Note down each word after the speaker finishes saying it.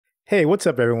Hey, what's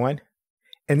up everyone?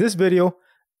 In this video,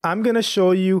 I'm going to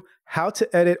show you how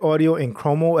to edit audio in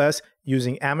Chrome OS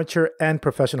using amateur and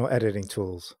professional editing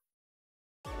tools.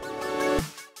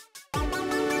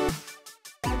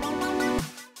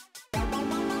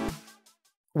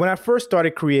 When I first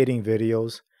started creating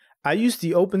videos, I used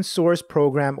the open source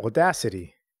program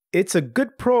Audacity. It's a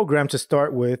good program to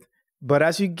start with, but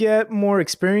as you get more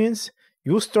experience,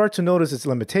 you'll start to notice its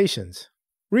limitations.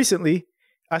 Recently,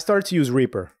 I started to use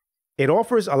Reaper. It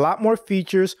offers a lot more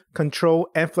features, control,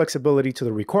 and flexibility to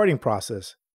the recording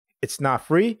process. It's not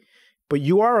free, but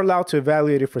you are allowed to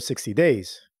evaluate it for 60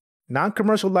 days.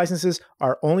 Non-commercial licenses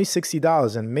are only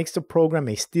 $60 and makes the program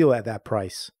a steal at that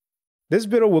price. This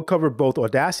video will cover both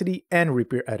Audacity and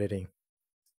Reaper editing.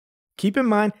 Keep in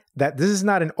mind that this is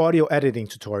not an audio editing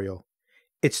tutorial.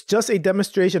 It's just a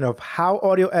demonstration of how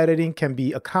audio editing can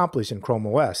be accomplished in Chrome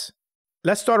OS.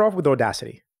 Let's start off with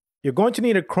Audacity. You're going to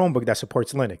need a Chromebook that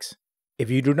supports Linux. If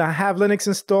you do not have Linux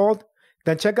installed,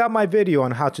 then check out my video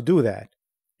on how to do that.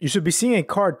 You should be seeing a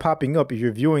card popping up if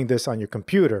you're viewing this on your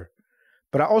computer,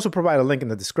 but I also provide a link in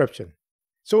the description.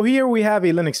 So here we have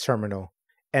a Linux terminal,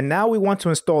 and now we want to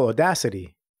install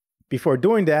Audacity. Before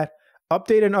doing that,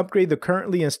 update and upgrade the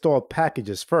currently installed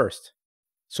packages first.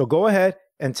 So go ahead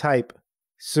and type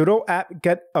sudo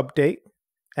apt-get update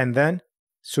and then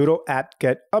sudo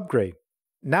apt-get upgrade.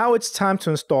 Now it's time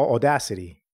to install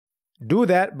Audacity. Do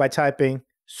that by typing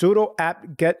sudo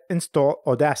apt-get install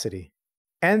Audacity,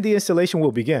 and the installation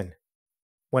will begin.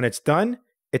 When it's done,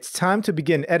 it's time to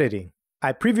begin editing.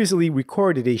 I previously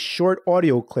recorded a short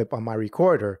audio clip on my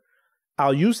recorder.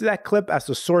 I'll use that clip as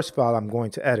the source file I'm going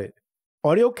to edit.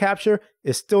 Audio capture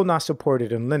is still not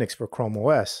supported in Linux for Chrome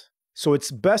OS, so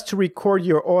it's best to record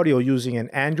your audio using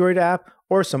an Android app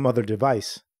or some other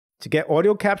device. To get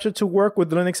audio capture to work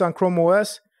with Linux on Chrome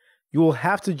OS, you will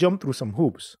have to jump through some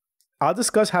hoops. I'll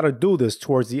discuss how to do this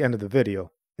towards the end of the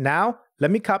video. Now, let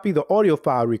me copy the audio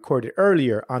file recorded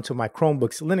earlier onto my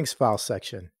Chromebook's Linux file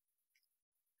section.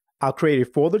 I'll create a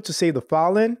folder to save the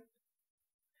file in,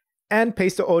 and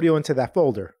paste the audio into that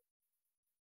folder.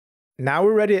 Now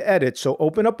we're ready to edit, so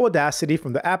open up Audacity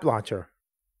from the app launcher.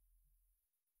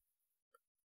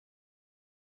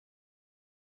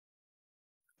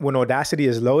 When Audacity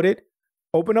is loaded,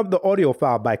 open up the audio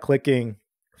file by clicking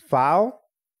File,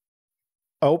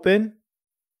 Open.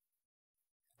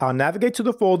 I'll navigate to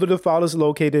the folder the file is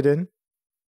located in.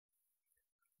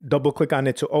 Double-click on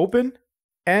it to open,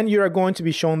 and you are going to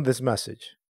be shown this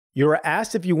message. You are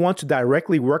asked if you want to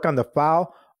directly work on the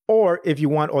file or if you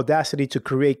want Audacity to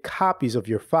create copies of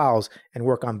your files and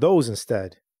work on those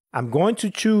instead. I'm going to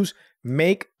choose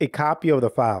Make a copy of the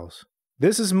files.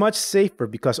 This is much safer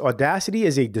because Audacity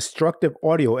is a destructive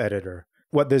audio editor.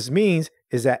 What this means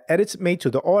is that edits made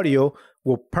to the audio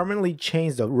will permanently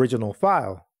change the original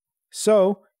file.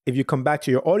 So, if you come back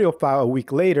to your audio file a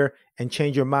week later and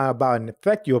change your mind about an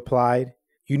effect you applied,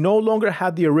 you no longer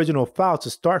have the original file to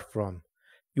start from.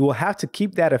 You will have to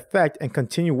keep that effect and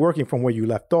continue working from where you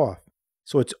left off.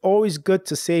 So it's always good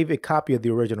to save a copy of the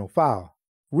original file.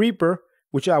 Reaper,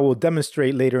 which I will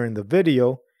demonstrate later in the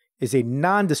video, is a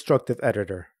non-destructive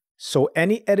editor. So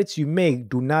any edits you make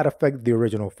do not affect the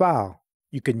original file.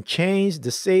 You can change,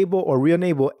 disable, or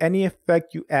re-enable any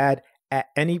effect you add at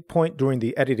any point during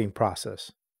the editing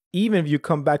process, even if you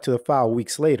come back to the file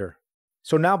weeks later.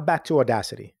 So now back to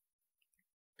Audacity.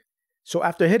 So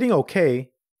after hitting OK,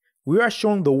 we are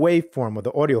shown the waveform of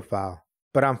the audio file,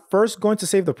 but I'm first going to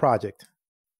save the project.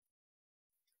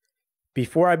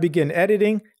 Before I begin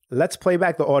editing, let's play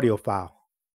back the audio file.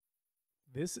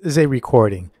 This is a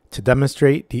recording to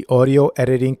demonstrate the audio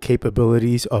editing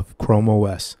capabilities of Chrome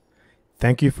OS.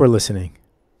 Thank you for listening.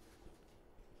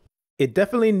 It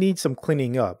definitely needs some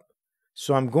cleaning up,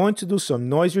 so I'm going to do some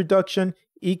noise reduction,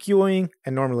 EQing,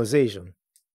 and normalization.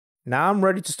 Now I'm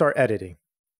ready to start editing.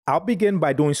 I'll begin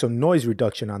by doing some noise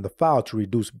reduction on the file to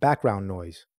reduce background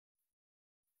noise.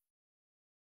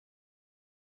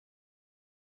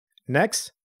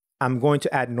 Next, I'm going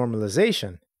to add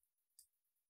normalization.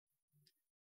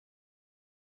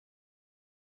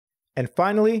 And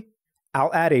finally,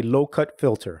 I'll add a low-cut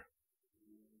filter.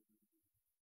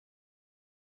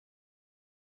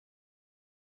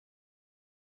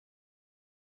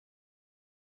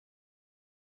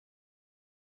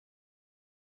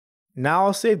 Now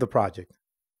I'll save the project,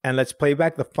 and let's play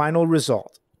back the final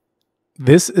result.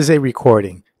 This is a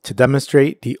recording to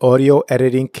demonstrate the audio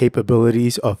editing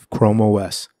capabilities of Chrome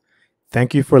OS.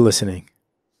 Thank you for listening.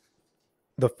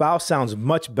 The file sounds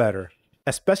much better,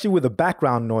 especially with the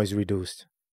background noise reduced.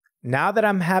 Now that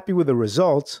I'm happy with the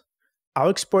results, I'll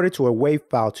export it to a WAV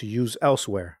file to use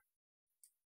elsewhere.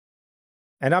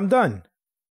 And I'm done.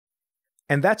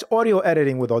 And that's audio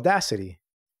editing with Audacity.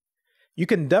 You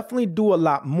can definitely do a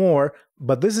lot more,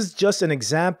 but this is just an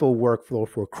example workflow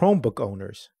for Chromebook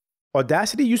owners.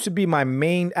 Audacity used to be my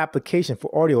main application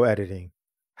for audio editing.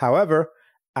 However,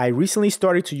 I recently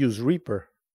started to use Reaper.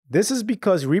 This is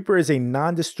because Reaper is a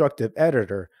non-destructive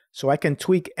editor, so I can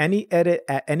tweak any edit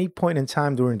at any point in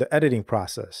time during the editing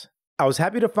process. I was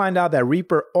happy to find out that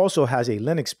Reaper also has a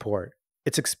Linux port.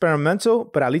 It's experimental,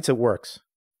 but at least it works.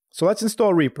 So let's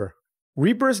install Reaper.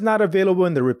 Reaper is not available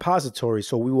in the repository,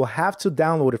 so we will have to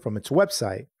download it from its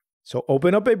website. So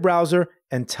open up a browser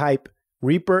and type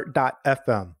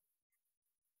reaper.fm.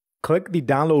 Click the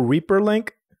download Reaper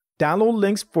link. Download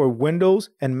links for Windows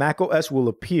and macOS will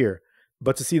appear,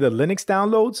 but to see the Linux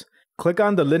downloads, click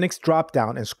on the Linux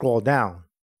dropdown and scroll down.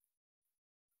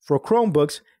 For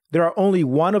Chromebooks, there are only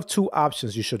one of two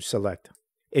options you should select.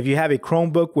 If you have a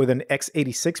Chromebook with an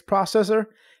x86 processor,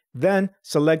 then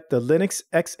select the Linux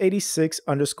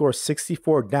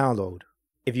x86_64 download.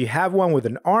 If you have one with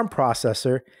an ARM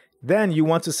processor, then you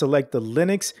want to select the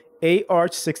Linux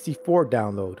AArch64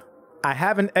 download. I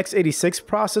have an x86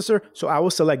 processor, so I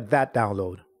will select that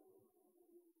download.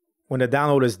 When the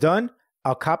download is done,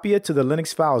 I'll copy it to the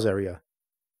Linux files area.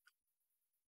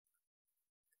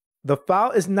 The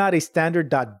file is not a standard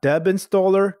 .deb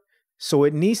installer, so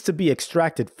it needs to be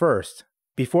extracted first.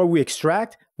 Before we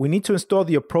extract, we need to install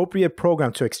the appropriate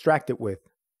program to extract it with.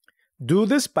 Do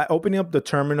this by opening up the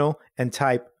terminal and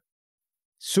type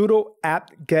sudo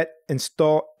apt-get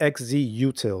install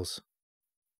xz-utils.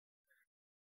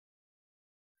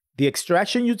 The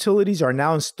extraction utilities are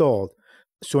now installed,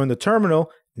 so in the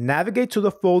terminal, navigate to the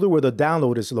folder where the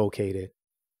download is located.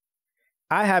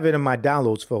 I have it in my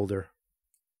downloads folder.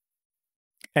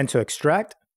 And to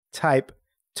extract, type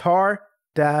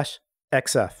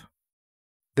tar-xf.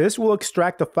 This will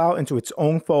extract the file into its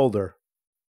own folder.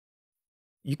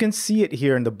 You can see it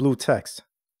here in the blue text.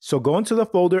 So go into the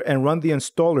folder and run the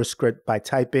installer script by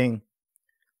typing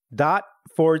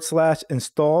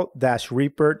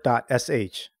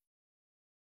 /install-reaper.sh.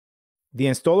 The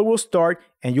installer will start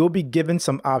and you'll be given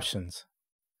some options.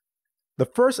 The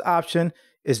first option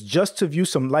is just to view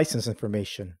some license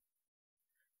information.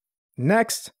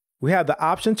 Next, we have the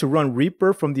option to run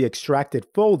Reaper from the extracted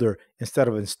folder instead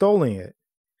of installing it.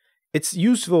 It's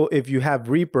useful if you have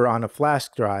Reaper on a flash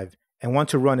drive and want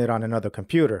to run it on another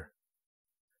computer.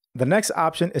 The next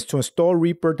option is to install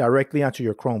Reaper directly onto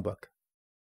your Chromebook.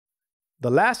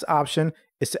 The last option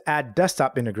is to add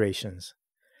desktop integrations.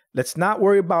 Let's not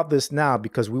worry about this now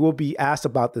because we will be asked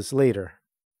about this later.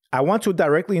 I want to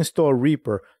directly install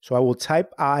Reaper, so I will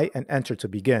type I and enter to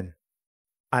begin.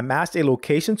 I'm asked a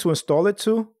location to install it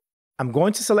to. I'm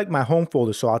going to select my home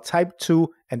folder, so I'll type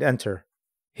to and enter.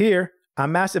 Here,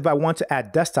 I'm asked if I want to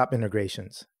add desktop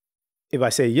integrations. If I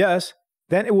say yes,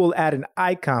 then it will add an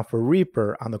icon for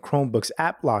Reaper on the Chromebook's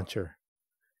app launcher.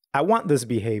 I want this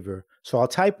behavior, so I'll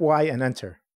type Y and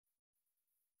enter.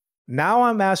 Now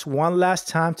I'm asked one last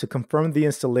time to confirm the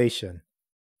installation.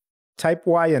 Type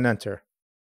Y and enter.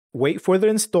 Wait for the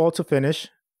install to finish.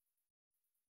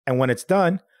 And when it's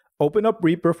done, open up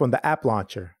Reaper from the app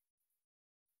launcher.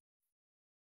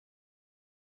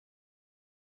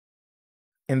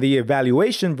 In the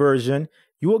evaluation version,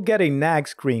 you will get a nag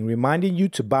screen reminding you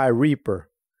to buy Reaper.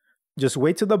 Just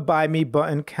wait till the Buy Me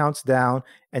button counts down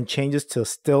and changes to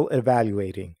Still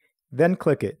Evaluating. Then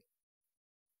click it.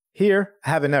 Here, I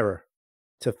have an error.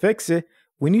 To fix it,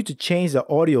 we need to change the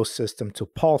audio system to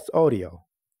pulse audio.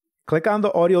 Click on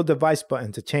the audio device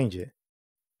button to change it.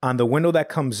 On the window that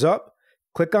comes up,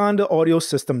 click on the audio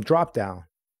system dropdown.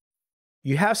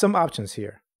 You have some options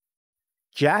here.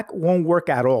 Jack won't work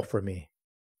at all for me.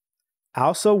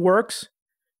 ALSA works,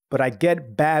 but I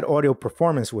get bad audio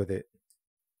performance with it.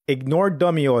 Ignore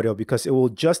dummy audio because it will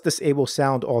just disable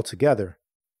sound altogether.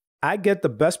 I get the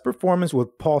best performance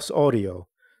with pulse audio,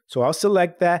 so I'll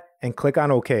select that and click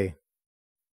on OK.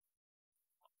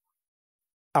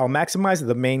 I'll maximize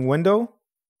the main window.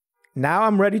 Now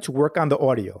I'm ready to work on the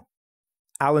audio.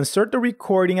 I'll insert the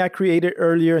recording I created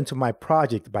earlier into my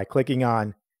project by clicking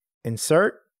on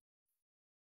Insert,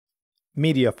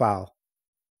 Media File.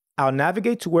 I'll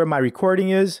navigate to where my recording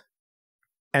is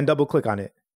and double-click on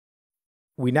it.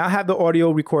 We now have the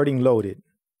audio recording loaded.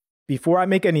 Before I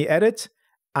make any edits,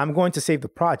 I'm going to save the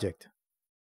project.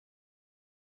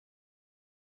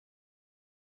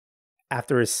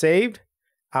 After it's saved,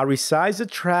 I'll resize the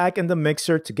track and the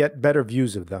mixer to get better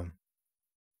views of them.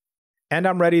 And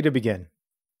I'm ready to begin.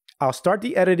 I'll start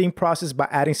the editing process by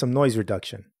adding some noise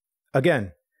reduction.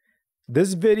 Again,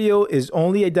 this video is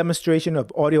only a demonstration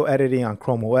of audio editing on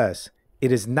Chrome OS.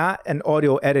 It is not an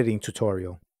audio editing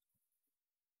tutorial.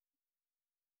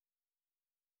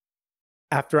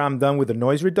 After I'm done with the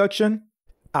noise reduction,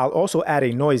 I'll also add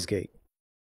a noise gate.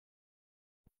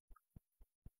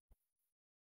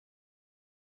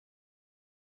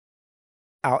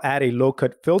 I'll add a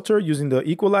low-cut filter using the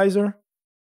equalizer.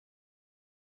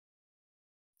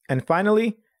 And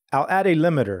finally, I'll add a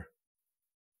limiter.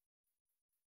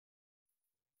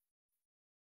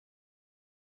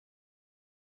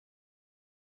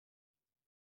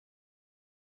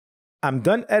 I'm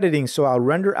done editing, so I'll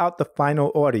render out the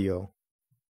final audio.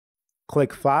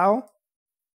 Click File,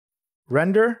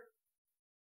 Render.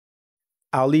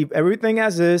 I'll leave everything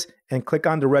as is and click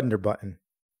on the Render button.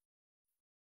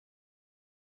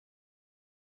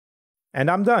 And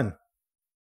I'm done.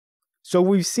 So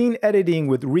we've seen editing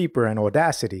with Reaper and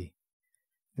Audacity.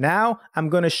 Now I'm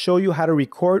going to show you how to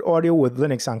record audio with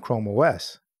Linux on Chrome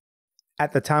OS.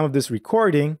 At the time of this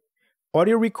recording,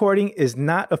 audio recording is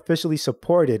not officially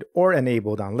supported or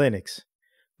enabled on Linux,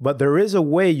 but there is a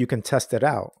way you can test it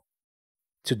out.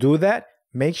 To do that,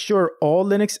 make sure all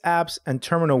Linux apps and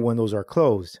terminal windows are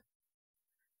closed.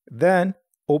 Then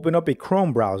open up a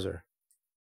Chrome browser.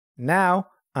 Now,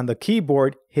 on the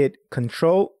keyboard, hit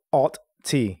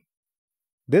Ctrl-Alt-T.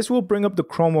 This will bring up the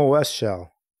Chrome OS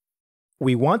shell.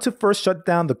 We want to first shut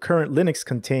down the current Linux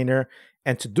container,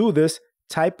 and to do this,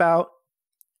 type out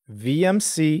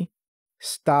vmc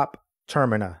stop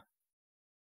termina.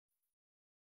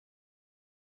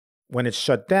 When it's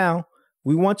shut down,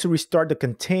 we want to restart the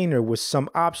container with some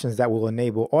options that will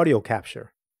enable audio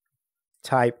capture.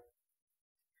 Type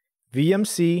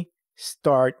vmc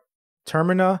start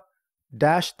termina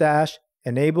 --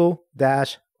 enable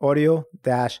 - audio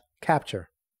 - capture.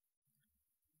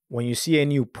 When you see a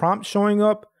new prompt showing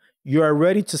up, you are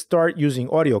ready to start using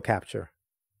audio capture.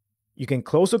 You can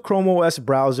close the Chrome OS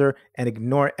browser and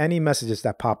ignore any messages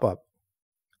that pop up.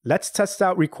 Let's test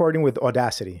out recording with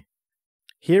Audacity.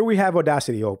 Here we have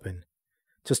Audacity open.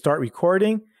 To start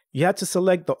recording, you have to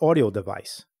select the audio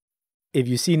device. If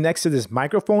you see next to this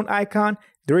microphone icon,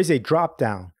 there is a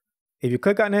drop-down. If you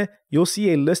click on it, you'll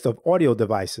see a list of audio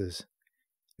devices.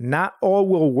 Not all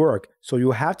will work, so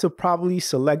you'll have to probably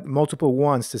select multiple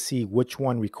ones to see which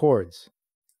one records.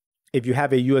 If you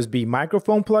have a USB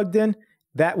microphone plugged in,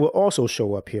 that will also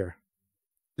show up here.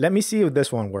 Let me see if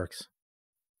this one works.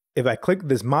 If I click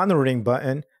this monitoring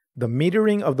button, the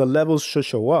metering of the levels should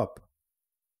show up.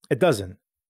 It doesn't.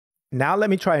 Now let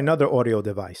me try another audio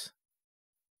device.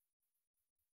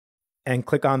 And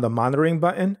click on the monitoring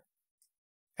button,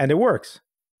 and it works.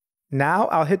 Now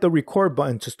I'll hit the record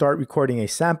button to start recording a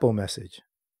sample message.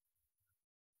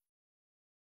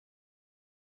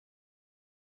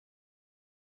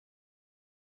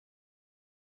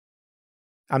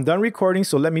 I'm done recording,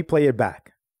 so let me play it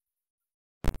back.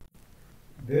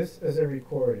 This is a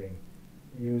recording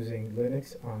using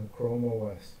Linux on Chrome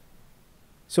OS.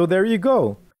 So there you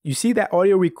go. You see that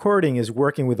audio recording is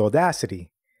working with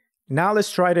Audacity. Now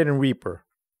let's try it in Reaper.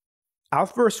 I'll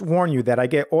first warn you that I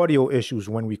get audio issues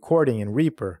when recording in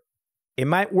Reaper. It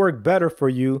might work better for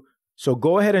you, so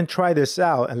go ahead and try this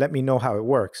out and let me know how it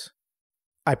works.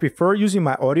 I prefer using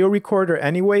my audio recorder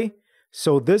anyway,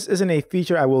 so this isn't a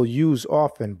feature I will use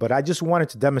often, but I just wanted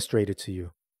to demonstrate it to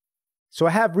you. So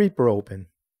I have Reaper open.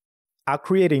 I'll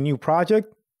create a new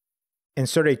project,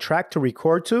 insert a track to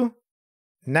record to.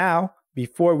 Now,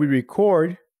 before we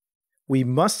record, we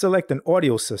must select an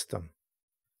audio system.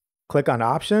 Click on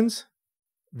Options,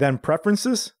 then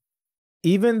Preferences.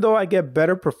 Even though I get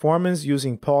better performance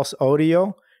using Pulse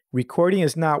Audio, recording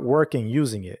is not working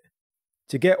using it.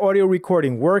 To get audio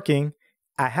recording working,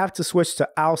 I have to switch to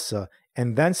ALSA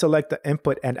and then select the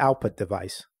input and output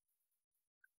device.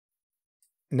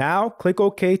 Now click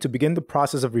OK to begin the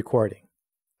process of recording.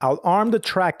 I'll arm the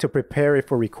track to prepare it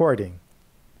for recording.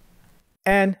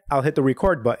 And I'll hit the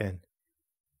record button.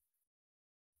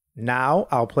 Now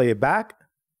I'll play it back.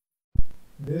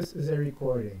 This is a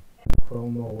recording,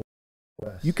 Chrome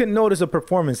OS. You can notice the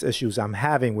performance issues I'm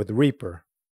having with Reaper.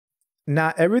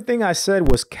 Not everything I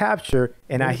said was captured,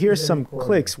 and I hear some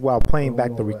clicks while playing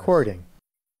back the recording.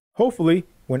 Hopefully,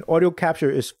 when audio capture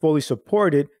is fully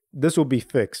supported, this will be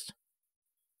fixed.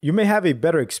 You may have a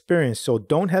better experience, so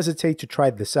don't hesitate to try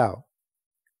this out.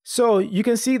 So you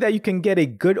can see that you can get a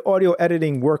good audio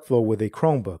editing workflow with a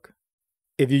Chromebook.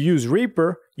 If you use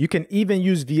Reaper, you can even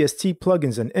use VST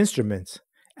plugins and instruments,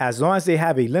 as long as they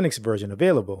have a Linux version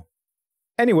available.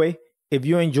 Anyway, if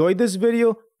you enjoyed this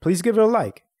video, please give it a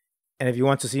like. And if you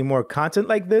want to see more content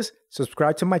like this,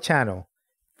 subscribe to my channel.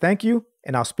 Thank you,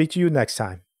 and I'll speak to you next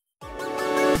time.